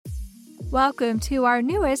Welcome to our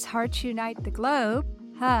newest Hearts Unite the Globe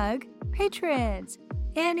Hug patrons.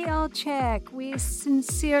 Annie Olchek, we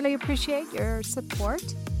sincerely appreciate your support.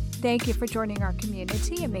 Thank you for joining our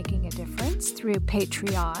community and making a difference through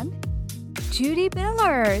Patreon. Judy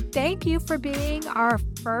Miller, thank you for being our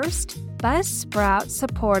first Buzzsprout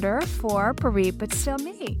supporter for Bereaved But Still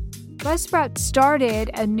Me. Buzzsprout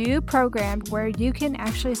started a new program where you can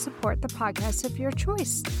actually support the podcast of your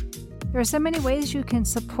choice. There are so many ways you can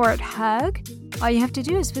support HUG. All you have to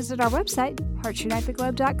do is visit our website,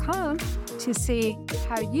 heartsunitetheglobe.com, to see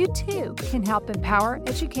how you too can help empower,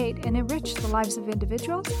 educate, and enrich the lives of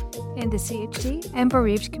individuals in the CHD and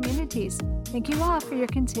bereaved communities. Thank you all for your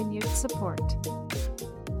continued support.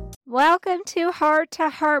 Welcome to Heart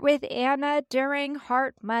with Anna during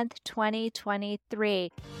Heart Month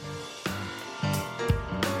 2023.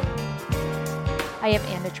 I am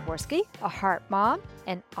Anna Jaworski, a heart mom,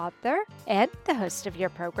 an author, and the host of your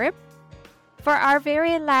program. For our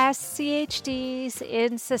very last CHDs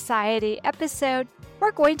in Society episode,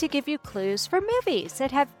 we're going to give you clues for movies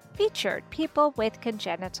that have featured people with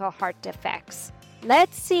congenital heart defects.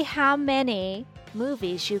 Let's see how many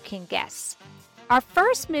movies you can guess. Our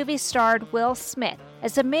first movie starred Will Smith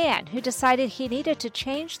as a man who decided he needed to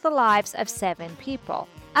change the lives of 7 people.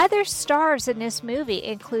 Other stars in this movie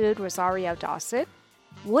include Rosario Dawson,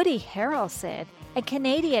 Woody Harrelson, and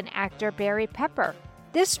Canadian actor Barry Pepper.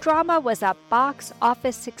 This drama was a box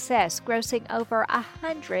office success, grossing over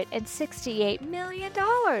 $168 million,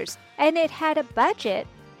 and it had a budget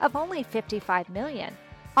of only $55 million.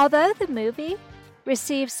 Although the movie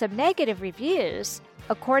received some negative reviews,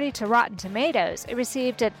 according to Rotten Tomatoes, it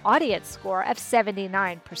received an audience score of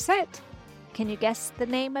 79%. Can you guess the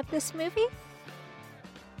name of this movie?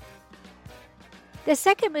 The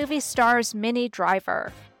second movie stars Minnie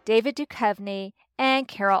Driver, David Duchovny, and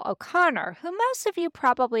Carol O'Connor, who most of you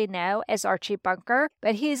probably know as Archie Bunker,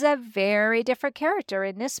 but he's a very different character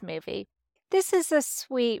in this movie. This is a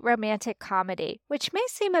sweet romantic comedy, which may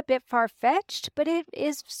seem a bit far-fetched, but it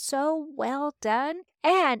is so well done,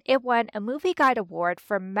 and it won a Movie Guide Award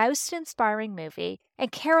for Most Inspiring Movie,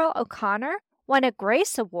 and Carol O'Connor won a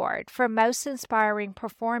Grace Award for Most Inspiring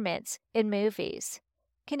Performance in Movies.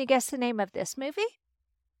 Can you guess the name of this movie?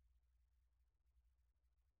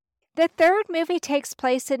 The third movie takes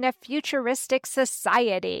place in a futuristic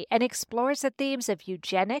society and explores the themes of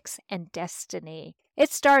eugenics and destiny.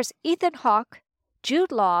 It stars Ethan Hawke,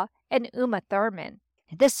 Jude Law, and Uma Thurman.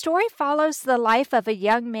 The story follows the life of a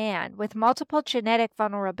young man with multiple genetic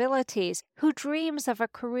vulnerabilities who dreams of a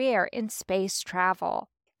career in space travel.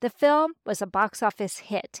 The film was a box office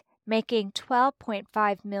hit, making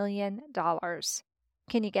 $12.5 million.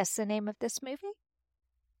 Can you guess the name of this movie?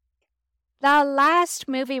 The last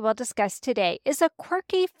movie we'll discuss today is a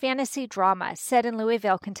quirky fantasy drama set in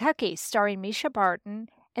Louisville, Kentucky, starring Misha Barton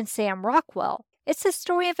and Sam Rockwell. It's the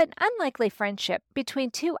story of an unlikely friendship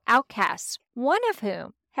between 2 outcasts, one of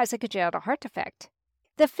whom has a congenital heart defect.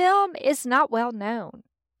 The film is not well known,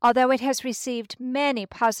 although it has received many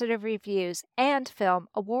positive reviews and film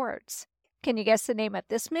awards. Can you guess the name of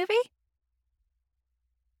this movie?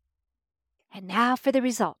 And now for the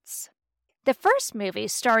results. The first movie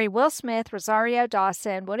starring Will Smith, Rosario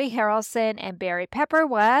Dawson, Woody Harrelson, and Barry Pepper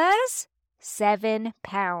was 7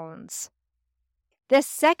 pounds. The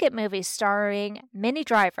second movie starring Minnie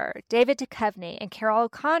Driver, David Duchovny, and Carol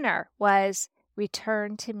O'Connor was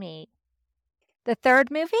Return to Me. The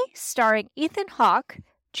third movie starring Ethan Hawke,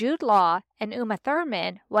 Jude Law, and Uma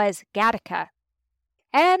Thurman was Gattaca.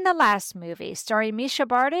 And the last movie starring Misha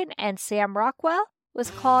Barton and Sam Rockwell was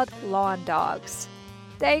called Lawn Dogs.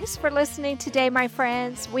 Thanks for listening today, my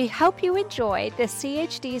friends. We hope you enjoyed the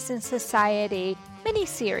CHDs in Society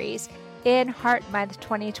mini-series in Heart Month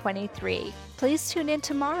 2023. Please tune in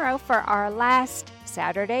tomorrow for our last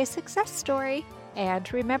Saturday success story.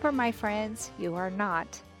 And remember, my friends, you are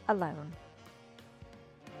not alone.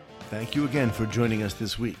 Thank you again for joining us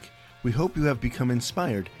this week. We hope you have become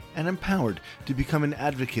inspired and empowered to become an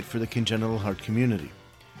advocate for the congenital heart community.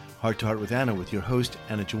 Heart to Heart with Anna with your host,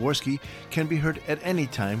 Anna Jaworski, can be heard at any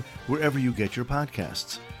time wherever you get your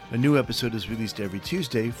podcasts. A new episode is released every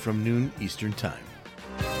Tuesday from noon Eastern Time.